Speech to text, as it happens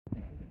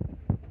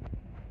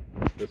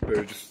bit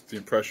there, just the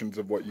impressions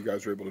of what you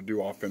guys were able to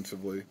do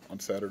offensively on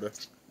Saturday.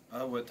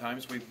 At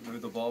times we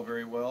moved the ball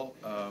very well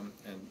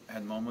and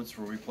had moments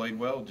where we played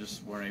well,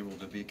 just weren't able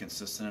to be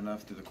consistent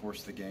enough through the course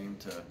of the game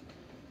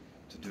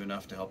to do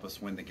enough to help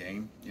us win the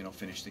game,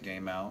 finish the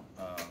game out.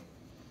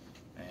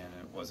 And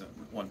it wasn't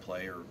one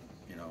play or,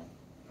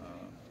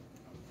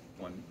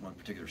 one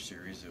particular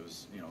series. It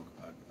was,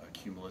 a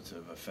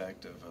cumulative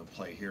effect of a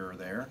play here or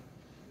there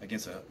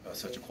against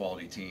such a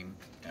quality team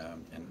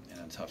in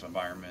a tough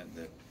environment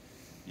that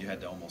you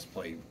had to almost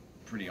play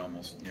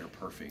almost near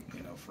perfect,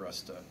 for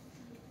us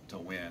to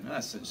win. And I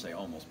shouldn't say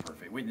almost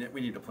perfect. We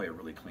need to play a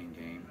really clean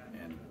game,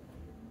 and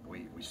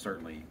we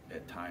certainly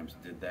at times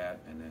did that,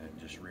 and then it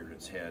just reared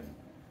its head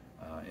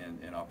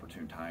in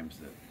opportune times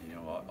that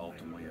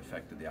ultimately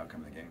affected the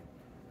outcome of the game.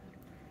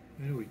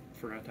 I know we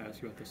forgot to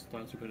ask you about this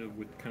last week, but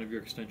with kind of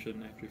your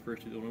extension after your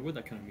first season, what would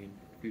that kind of mean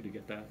for you to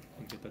get that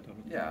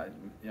done?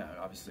 Yeah,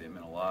 obviously it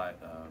meant a lot.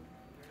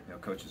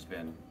 Coach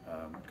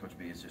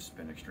B has just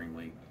been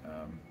extremely.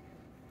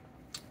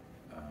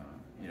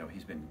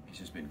 He's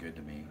just been good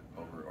to me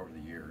over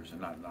the years,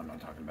 and I'm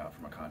not talking about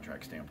from a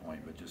contract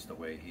standpoint, but just the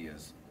way he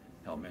has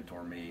helped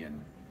mentor me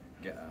and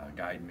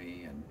guide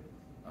me and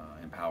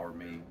empower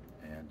me,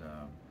 and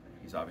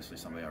he's obviously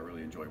somebody I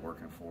really enjoy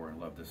working for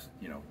and love this,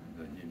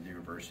 the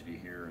university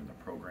here and the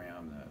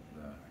program,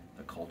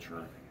 the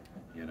culture,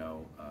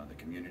 the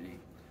community,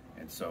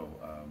 and so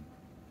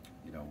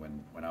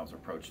when I was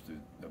approached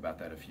about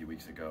that a few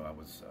weeks ago, I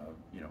was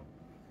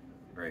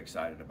very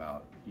excited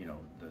about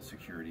the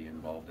security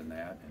involved in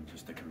that and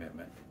just the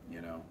commitment,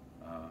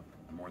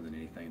 more than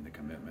anything, the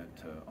commitment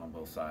on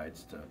both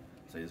sides to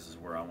say this is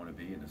where I want to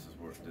be and this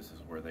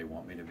is where they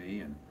want me to be,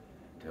 and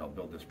to help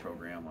build this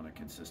program on a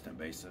consistent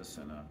basis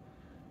and a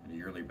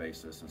yearly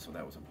basis, and so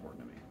that was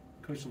important to me.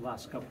 Coach, the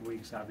last couple of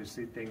weeks,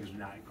 obviously things are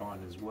not gone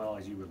as well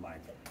as you would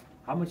like.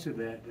 How much of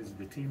that is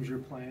the teams you're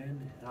playing,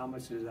 and how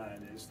much of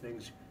that is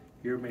things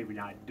you're maybe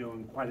not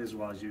doing quite as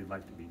well as you'd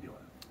like to be doing?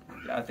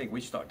 Yeah, I think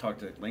we talked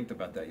at length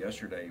about that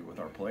yesterday with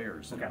our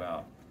players, and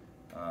about,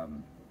 I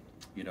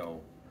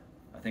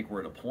think we're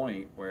at a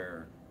point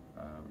where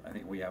I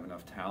think we have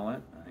enough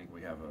talent. I think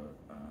we have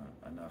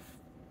enough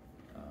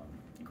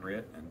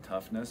grit and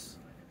toughness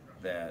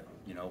that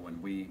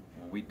when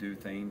we do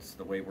things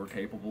the way we're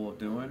capable of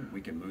doing,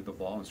 we can move the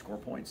ball and score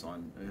points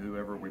on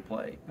whoever we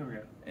play.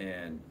 Okay.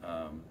 And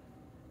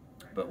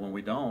but when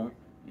we don't,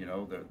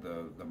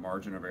 the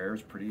margin of error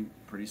is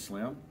pretty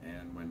slim,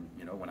 and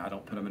when I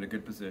don't put them in a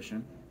good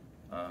position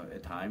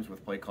at times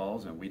with play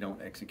calls, and we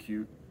don't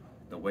execute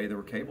the way that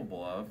we're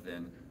capable of,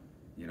 then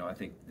I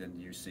think then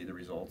you see the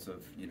results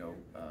of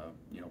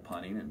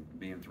punting and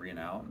being 3 and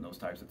out and those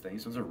types of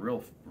things. So there's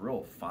a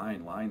real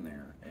fine line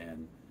there,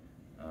 and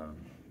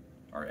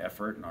our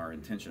effort and our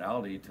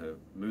intentionality to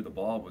move the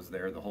ball was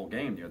there the whole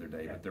game the other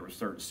day. But there were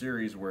certain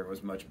series where it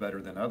was much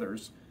better than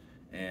others,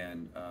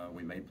 and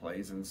we made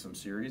plays in some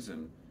series,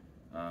 and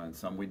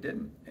some we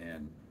didn't,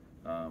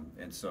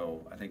 and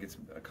so I think it's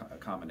a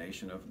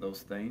combination of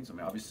those things. I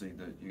mean, obviously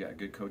you got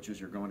good coaches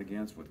you're going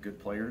against with good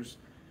players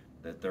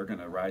that they're going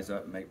to rise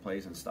up and make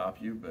plays and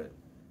stop you, but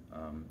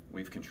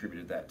we've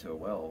contributed that to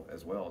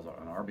as well as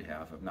on our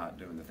behalf of not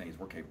doing the things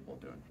we're capable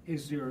of doing.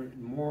 Is there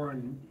more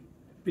in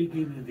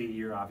beginning of the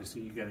year?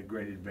 Obviously, you got a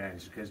great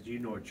advantage because you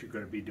know what you're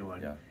going to be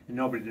doing, and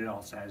nobody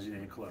else has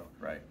any clue.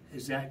 Right.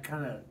 Is that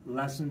kind of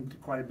lessened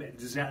quite a bit?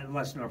 Does that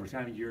lessen over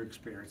time, your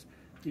experience?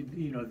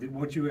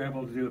 What you were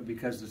able to do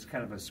because it's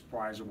kind of a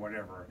surprise or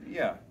whatever.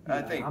 Yeah,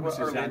 I think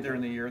early during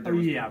the year there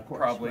was of course,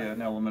 probably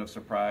an element of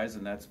surprise,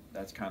 and that's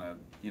kind of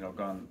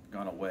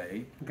gone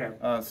away. Okay.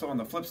 So on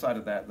the flip side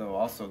of that, though,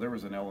 also there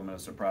was an element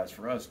of surprise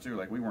for us too.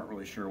 Like we weren't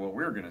really sure what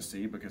we were going to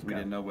see because we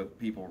didn't know what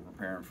people were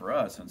preparing for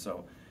us, and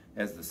so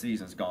as the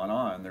season's gone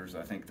on,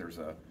 I think there's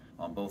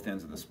on both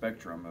ends of the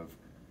spectrum of,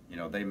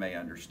 they may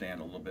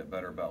understand a little bit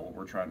better about what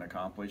we're trying to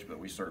accomplish, but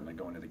we certainly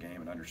go into the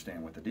game and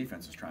understand what the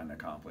defense is trying to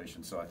accomplish,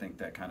 and so I think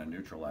that kind of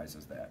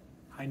neutralizes that.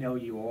 I know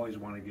you always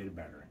want to get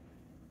better.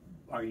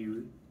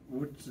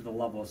 What's the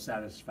level of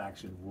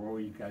satisfaction where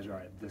you guys are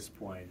at this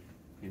point?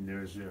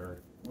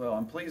 Well,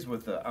 I'm pleased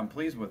with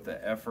the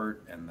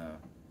effort and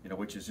the,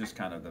 which is just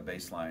kind of the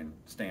baseline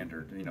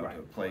standard,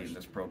 to play in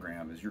this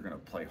program is you're going to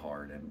play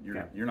hard, and you're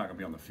not going to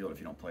be on the field if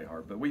you don't play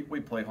hard. But we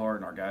play hard,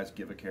 and our guys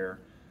give a care.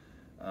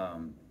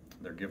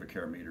 Their give a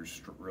care meter's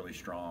really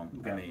strong.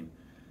 Okay. I mean,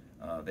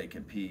 they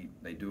compete,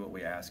 they do what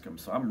we ask them.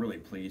 So I'm really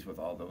pleased with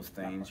all those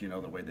things, the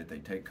way that they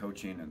take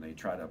coaching and they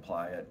try to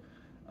apply it.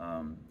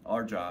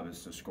 Our job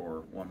is to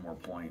score one more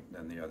point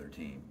than the other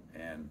team.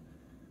 And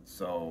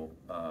so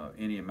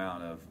any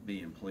amount of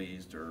being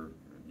pleased or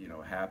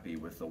happy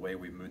with the way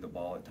we moved the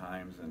ball at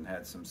times and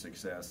had some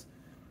success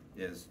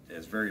is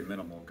very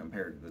minimal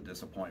compared to the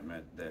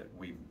disappointment that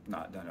we've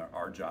not done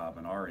our job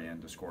on our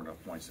end to score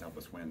enough points to help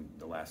us win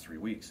the last 3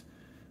 weeks.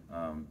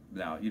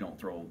 Now you don't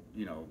throw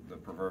the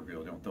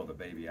proverbial, don't throw the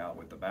baby out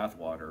with the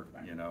bathwater,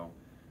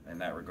 in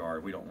that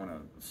regard. We don't want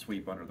to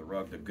sweep under the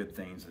rug the good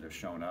things that have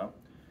shown up,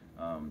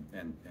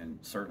 and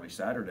certainly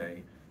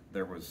Saturday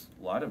there was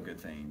a lot of good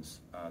things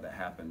that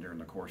happened during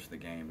the course of the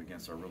game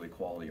against a really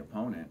quality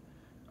opponent.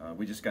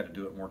 We just got to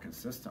do it more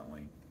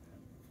consistently.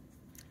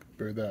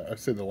 I'd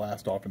say the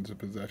last offensive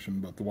possession,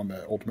 but the one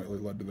that ultimately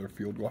led to their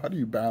field goal. How do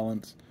you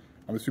balance?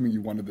 I'm assuming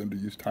you wanted them to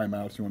use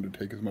timeouts, you wanted to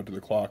take as much of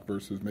the clock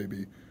versus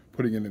maybe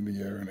putting it in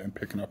the air and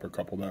picking up a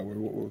couple that way.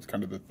 What was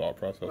kind of the thought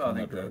process? Well,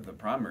 I think the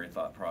primary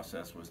thought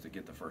process was to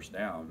get the first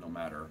down, no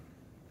matter,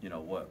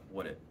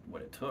 what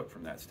it took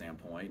from that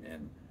standpoint.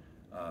 And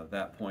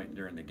that point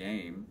during the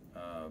game,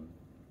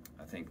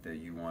 I think that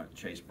you want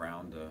Chase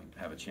Brown to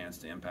have a chance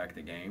to impact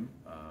the game,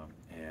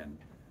 and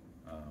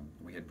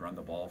we had run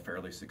the ball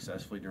fairly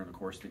successfully during the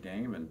course of the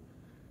game,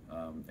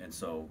 and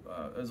so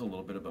it was a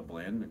little bit of a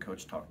blend. And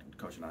Coach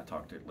and I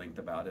talked at length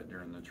about it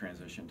during the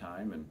transition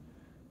time, and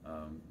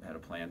had a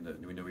plan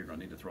that we knew we were going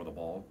to need to throw the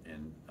ball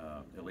in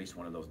at least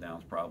one of those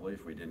downs probably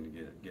if we didn't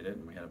get it,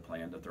 and we had a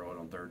plan to throw it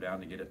on third down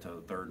to get it to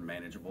the third and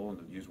manageable and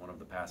to use one of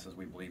the passes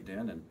we believed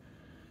in. And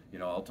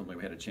ultimately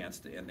we had a chance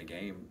to end the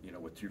game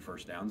with 2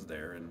 first downs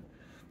there, and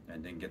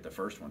didn't get the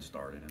first one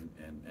started.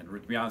 And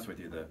to be honest with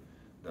you,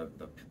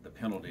 the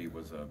penalty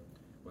was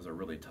a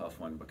really tough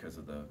one because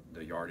of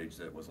the yardage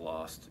that was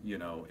lost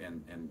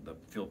in the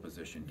field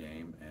position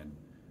game.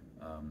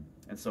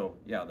 And so,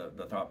 yeah,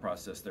 the thought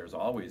process there's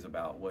always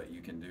about what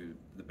you can do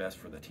the best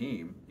for the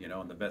team,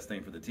 and the best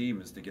thing for the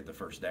team is to get the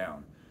first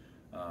down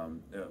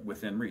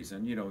within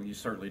reason. You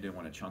certainly didn't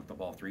want to chunk the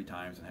ball 3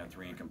 times and have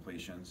 3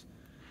 incompletions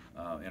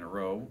in a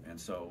row. And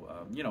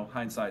so,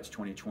 hindsight's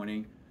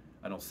 20/20.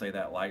 I don't say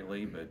that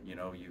lightly, but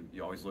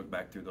you always look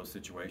back through those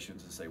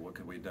situations and say, what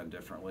could we have done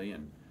differently?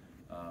 And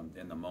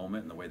in the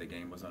moment and the way the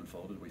game was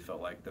unfolded, we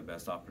felt like the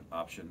best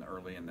option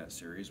early in that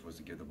series was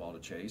to give the ball to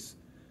Chase.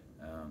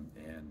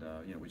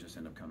 We just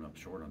ended up coming up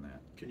short on that.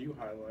 Can you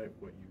highlight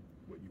what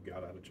you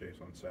got out of Chase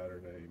on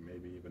Saturday?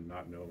 Maybe even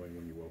not knowing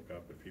when you woke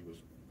up if he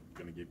was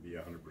going to be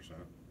 100%.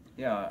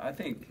 Yeah, I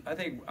think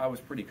I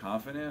was pretty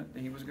confident that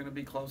he was going to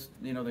be close.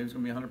 That he was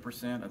going to be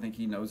 100%. I think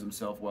he knows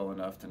himself well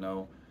enough to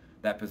know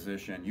that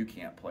position you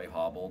can't play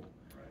hobbled.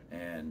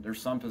 Right. And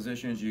there's some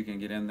positions you can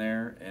get in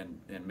there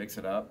and mix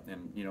it up.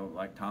 And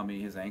like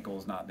Tommy, his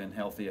ankle's not been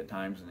healthy at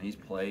times, and he's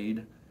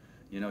played.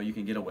 You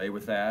can get away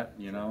with that.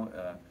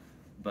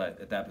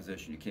 But at that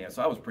position you can't.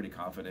 So I was pretty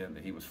confident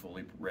that he was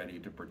fully ready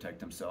to protect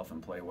himself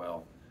and play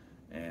well,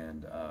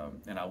 and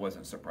I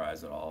wasn't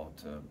surprised at all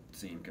to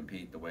see him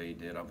compete the way he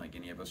did. I don't think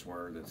any of us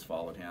were that's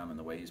followed him and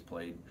the way he's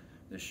played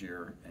this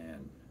year.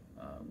 And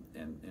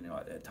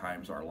at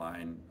times our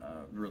line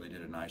really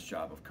did a nice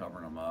job of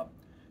covering him up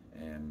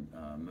and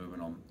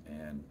moving them.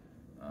 And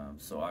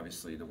so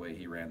obviously the way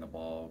he ran the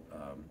ball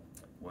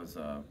was.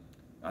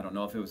 I don't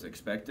know if it was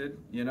expected,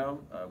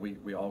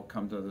 we all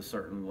come to a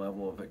certain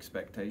level of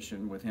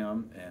expectation with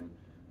him,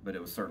 but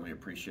it was certainly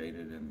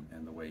appreciated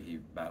in the way he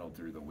battled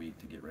through the week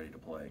to get ready to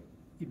play.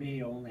 You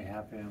may only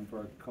have him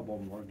for a couple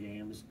more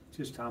games.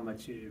 Just how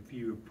much, if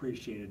you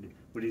appreciated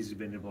what he's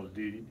been able to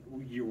do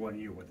year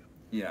with him?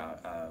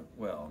 Yeah,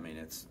 well, I mean,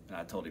 and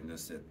I told him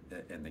this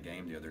in the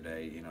game the other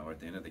day, at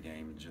the end of the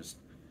game, just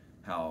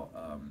how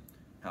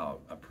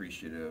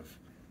appreciative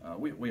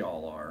we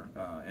all are,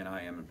 and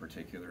I am in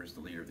particular as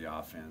the leader of the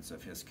offense,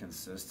 of his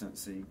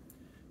consistency.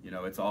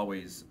 It's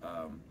always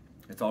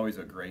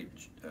a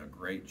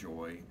great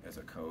joy as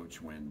a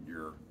coach when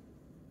your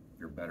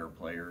better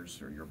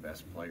players or your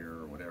best player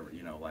or whatever,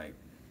 like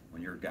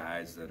when your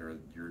guys that are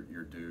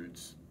your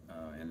dudes,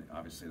 and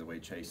obviously the way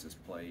Chase has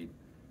played,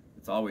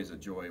 it's always a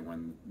joy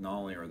when not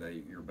only are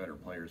they your better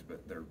players,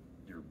 but they're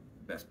your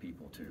best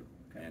people too.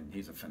 Okay. And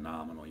he's a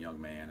phenomenal young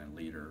man and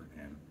leader,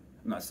 and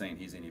I'm not saying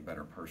he's any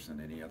better person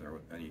than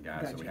any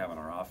guys that we have on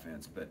our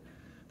offense, but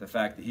the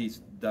fact that he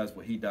does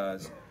what he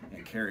does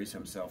and carries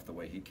himself the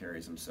way he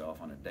carries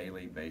himself on a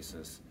daily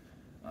basis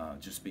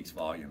just speaks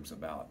volumes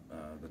about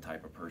the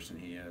type of person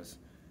he is.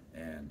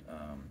 And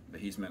but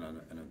he's meant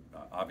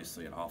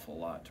obviously an awful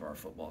lot to our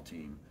football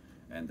team,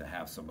 and to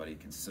have somebody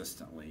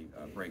consistently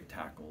break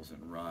tackles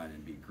and run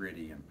and be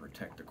gritty and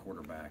protect the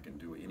quarterback and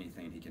do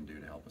anything he can do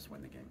to help us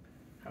win the game.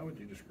 How would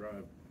you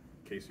describe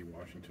Casey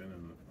Washington?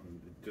 And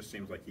it just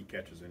seems like he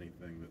catches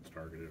anything that's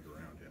targeted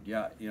around him.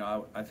 Yeah,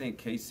 I think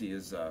Casey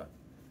is.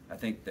 I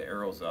think the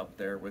arrow's up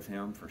there with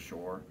him for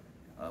sure.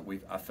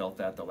 I felt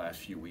that the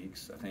last few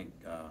weeks. I think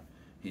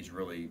he's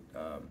really.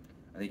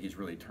 I think he's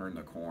really turned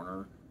the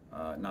corner.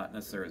 Not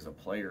necessarily as a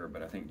player,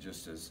 but I think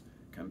just as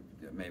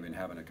maybe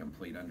having a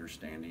complete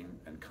understanding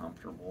and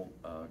comfort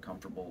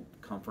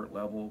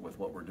level with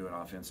what we're doing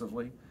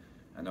offensively.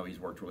 I know he's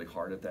worked really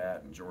hard at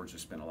that, and George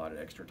has spent a lot of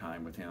extra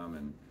time with him,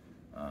 and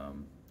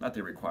not that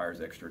it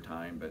requires extra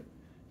time, but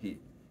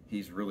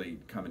he's really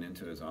coming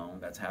into his own.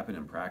 That's happened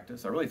in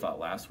practice. I really thought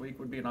last week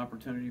would be an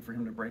opportunity for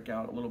him to break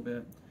out a little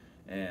bit,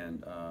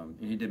 and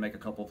he did make a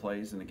couple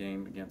plays in the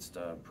game against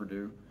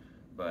Purdue,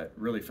 but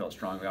really felt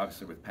strongly,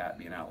 obviously with Pat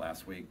being out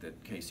last week,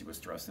 that Casey was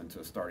thrust into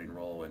a starting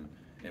role, and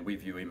we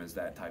view him as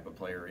that type of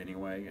player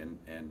anyway.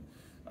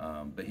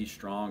 But he's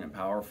strong and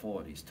powerful,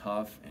 and he's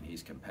tough, and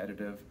he's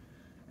competitive.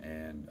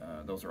 And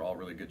those are all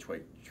really good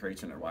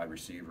traits in a wide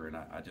receiver. And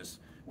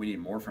we need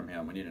more from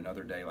him. We need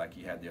another day like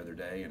he had the other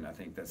day, and I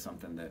think that's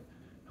something that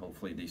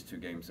hopefully these 2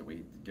 games that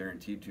we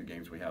guaranteed 2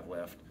 games we have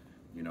left,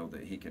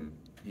 that he can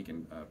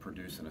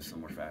produce in a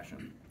similar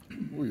fashion.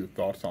 What are your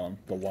thoughts on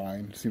the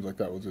line? It seems like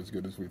that was as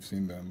good as we've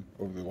seen them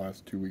over the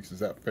last 2 weeks. Is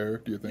that fair,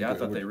 do you think? Yeah, I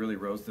thought they really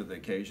rose to the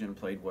occasion,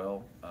 played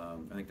well. I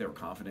think they were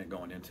confident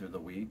going into the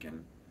week,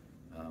 and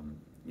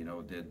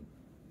did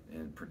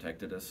and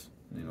protected us.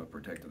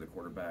 Protected the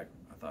quarterback.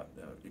 I thought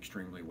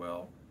extremely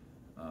well.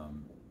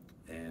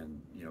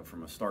 And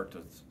from a start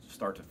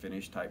to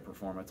finish type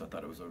performance, I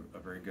thought it was a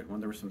very good one.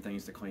 There were some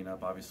things to clean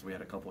up. Obviously, we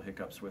had a couple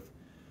hiccups with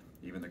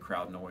even the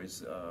crowd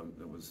noise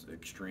that was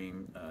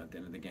extreme at the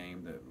end of the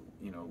game. That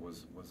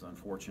was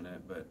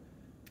unfortunate, but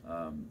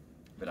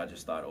I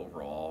just thought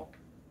overall,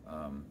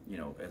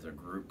 as a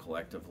group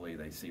collectively,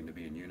 they seemed to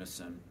be in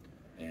unison,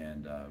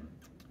 and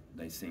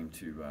they seem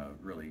to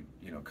really,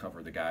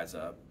 cover the guys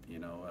up.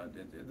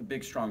 The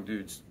big, strong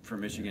dudes from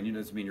Michigan, it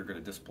doesn't mean you're going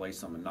to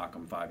displace them and knock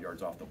them 5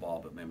 yards off the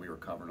ball, but, man, we were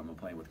covering them and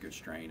playing with good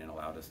strain and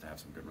allowed us to have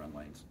some good run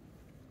lanes.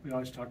 We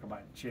always talk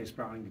about Chase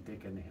Browning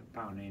taking the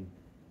pounding.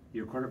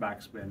 Your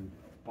quarterback's been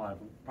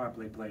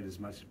probably played as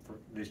much for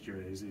this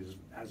year as he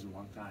has in a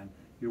long time.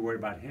 You're worried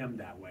about him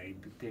that way,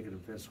 taking a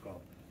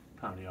physical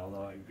pounding,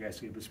 although I guess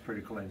he was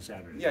pretty clean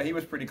Saturday. Yeah, he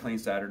was pretty clean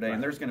Saturday, right.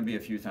 And there's going to be a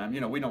few times.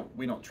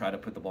 We don't try to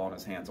put the ball in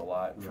his hands a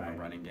lot from right. a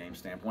running game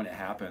standpoint. It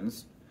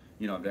happens.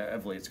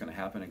 Inevitably it's going to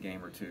happen a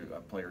game or two, a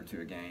play or two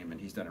a game, and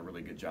he's done a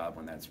really good job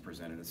when that's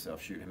presented itself.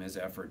 Shoot, his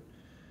effort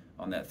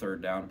on that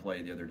 3rd down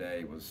play the other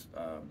day was,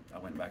 I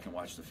went back and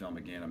watched the film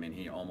again. I mean,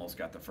 he almost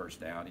got the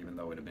 1st down, even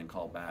though it had been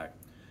called back.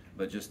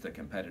 But just the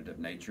competitive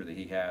nature that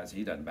he has,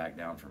 he doesn't back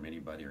down from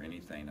anybody or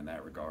anything in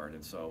that regard.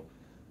 And so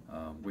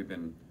we've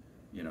been,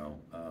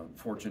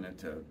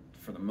 fortunate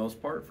for the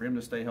most part, for him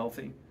to stay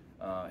healthy.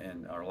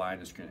 And our line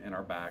is, and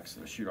our backs,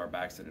 our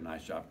backs did a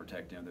nice job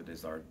protecting him, that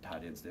is our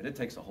tight ends did. It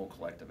takes a whole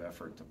collective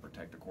effort to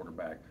protect the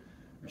quarterback,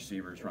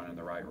 receivers running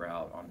the right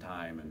route on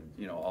time,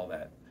 and all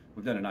that.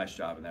 We've done a nice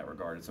job in that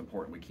regard. It's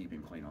important we keep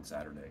him clean on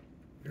Saturday.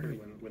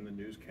 When the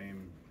news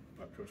came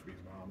about Coach B's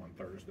mom on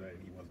Thursday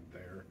and he wasn't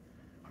there,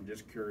 I'm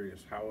just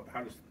curious, how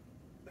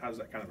does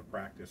that kind of a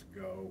practice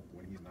go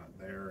when he's not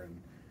there, and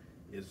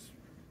is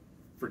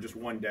for just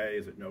one day,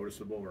 is it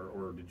noticeable,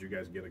 or did you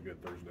guys get a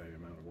good Thursday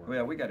amount of work? Well,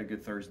 yeah, we got a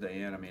good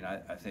Thursday in. I mean,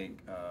 I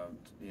think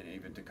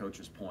even to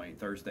Coach's point,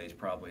 Thursday's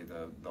probably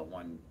the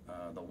one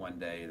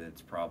day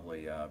that's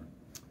probably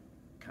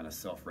kind of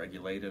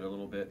self-regulated a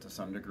little bit to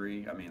some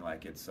degree. I mean,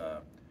 like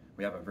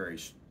we have a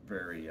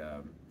very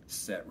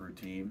set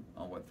routine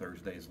on what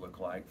Thursdays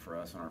look like for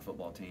us and our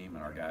football team,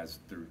 and our guys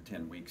through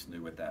 10 weeks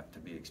knew what that to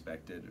be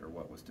expected, or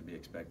what was to be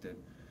expected.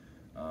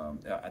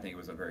 I think it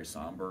was a very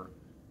somber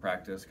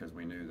practice because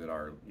we knew that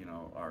our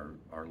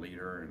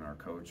leader and our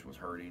coach was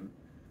hurting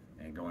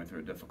and going through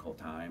a difficult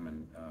time,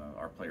 and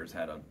our players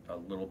had a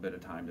little bit of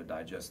time to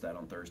digest that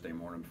on Thursday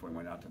morning before we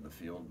went out to the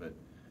field. But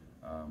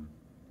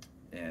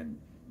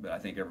I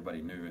think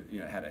everybody knew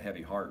it had a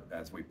heavy heart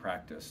as we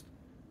practiced.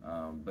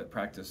 But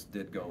practice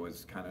did go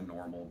as kind of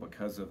normal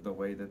because of the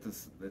way that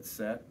it's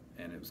set,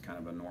 and it was kind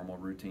of a normal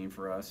routine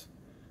for us.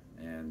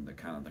 And the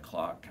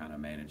clock kind of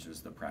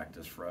manages the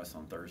practice for us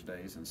on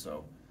Thursdays, and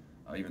so.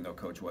 Even though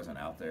Coach wasn't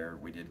out there,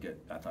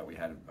 I thought we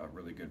had a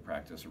really good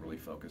practice, a really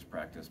focused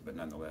practice, but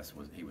nonetheless,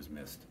 he was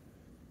missed.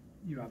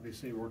 You're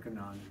obviously working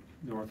on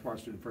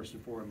Northwestern first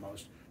and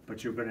foremost,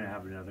 but you're going to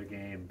have another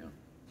game. Yeah.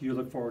 Do you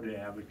look forward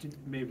to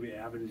maybe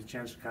having a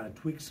chance to kind of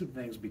tweak some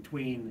things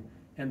between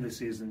end of the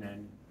season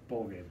and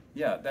bowl game?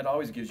 Yeah, that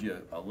always gives you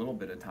a little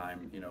bit of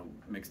time,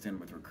 mixed in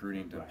with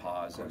recruiting to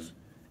pause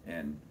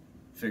and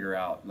figure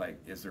out, like,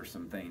 is there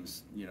some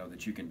things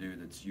that you can do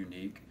that's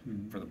unique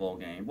for the bowl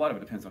game. A lot of it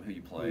depends on who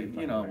you play,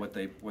 what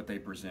they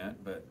present,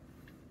 but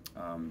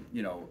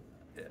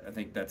I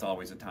think that's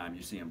always a time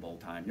you see in bowl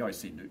time. You always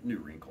see new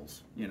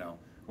wrinkles,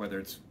 whether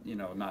it's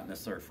not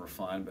necessarily for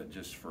fun, but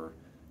just for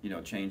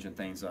changing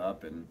things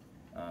up, and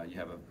you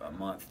have a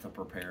month to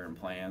prepare and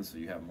plan, so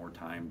you have more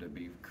time to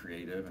be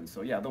creative. And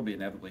so there'll be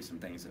inevitably some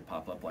things that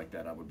pop up like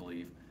that, I would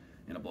believe,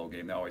 in a bowl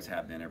game. They always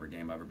have been every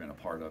game I've ever been a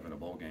part of in a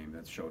bowl game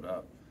that's showed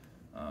up.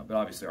 But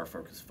obviously our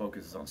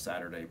focus is on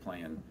Saturday,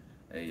 playing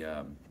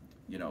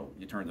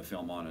you turn the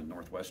film on at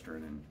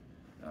Northwestern,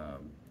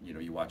 and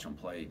you watch them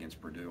play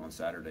against Purdue on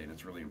Saturday, and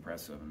it's really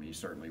impressive. I mean, you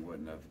certainly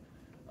wouldn't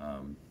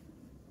have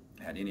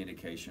had any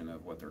indication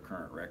of what their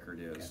current record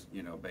is,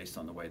 based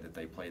on the way that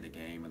they play the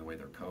game and the way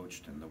they're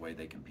coached and the way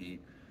they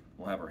compete.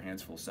 We'll have our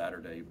hands full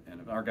Saturday,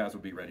 and our guys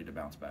will be ready to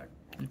bounce back.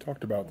 You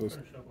talked about those.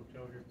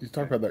 You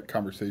talked about that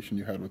conversation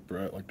you had with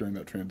Brett, like during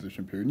that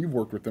transition period. And you've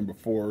worked with him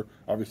before.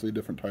 Obviously, a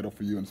different title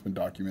for you, and it's been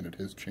documented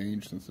his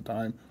change since the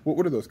time.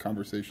 What are those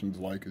conversations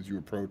like as you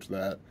approach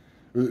that?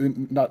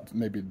 Not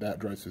maybe that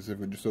drive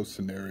specifically, just those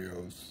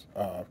scenarios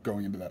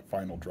going into that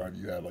final drive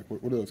you had. Like,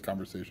 what are those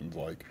conversations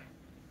like?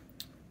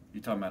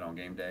 You talking about on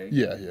game day?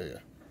 Yeah.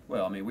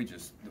 Well, I mean,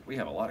 we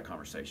have a lot of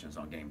conversations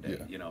on game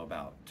day. Yeah.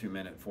 About 2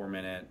 minute, 4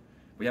 minute.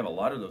 We have a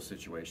lot of those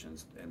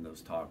situations and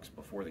those talks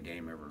before the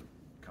game ever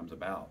comes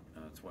about.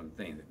 It's one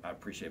thing that I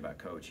appreciate about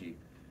Coach.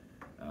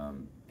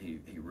 he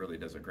really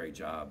does a great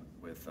job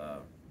with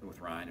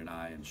Ryan and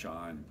I and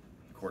Sean,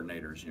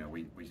 coordinators. You know,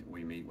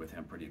 we meet with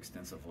him pretty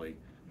extensively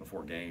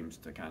before games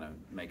to kind of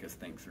make us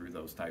think through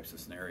those types of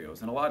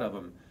scenarios. And a lot of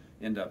them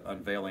end up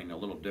unveiling a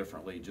little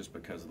differently just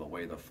because of the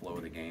way the flow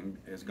of the game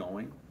is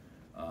going.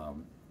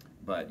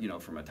 But, you know,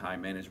 from a time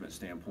management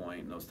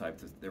standpoint and those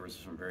types of, there was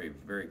some very,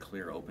 very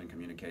clear open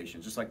communication,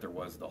 just like there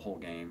was the whole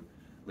game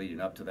leading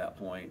up to that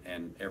point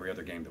and every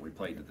other game that we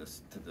played to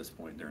this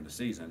point during the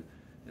season.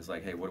 Is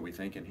like, hey, what are we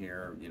thinking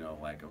here? You know,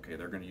 like, okay,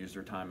 they're going to use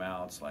their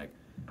timeouts. Like,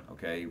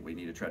 okay, we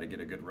need to try to get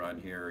a good run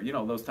here. You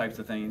know, those types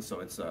of things. So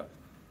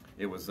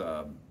it was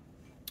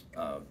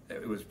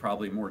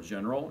probably more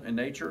general in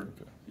nature.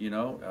 Okay. You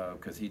know,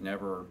 because he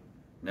never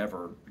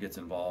gets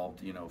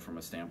involved. You know, from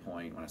a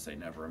standpoint. When I say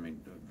never, I mean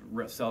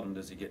seldom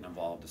does he get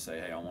involved to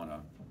say, hey, I want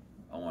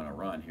to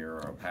run here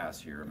or a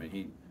pass here. I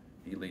mean,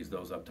 he leaves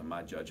those up to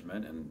my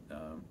judgment and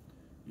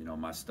you know,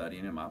 my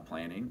studying and my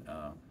planning.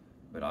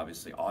 But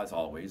obviously, as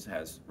always,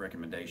 has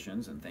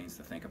recommendations and things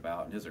to think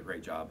about, and does a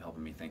great job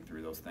helping me think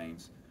through those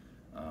things.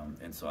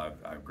 And so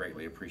I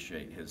greatly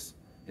appreciate his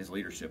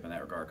leadership in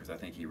that regard, because I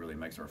think he really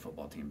makes our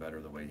football team better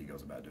the way he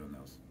goes about doing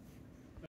those.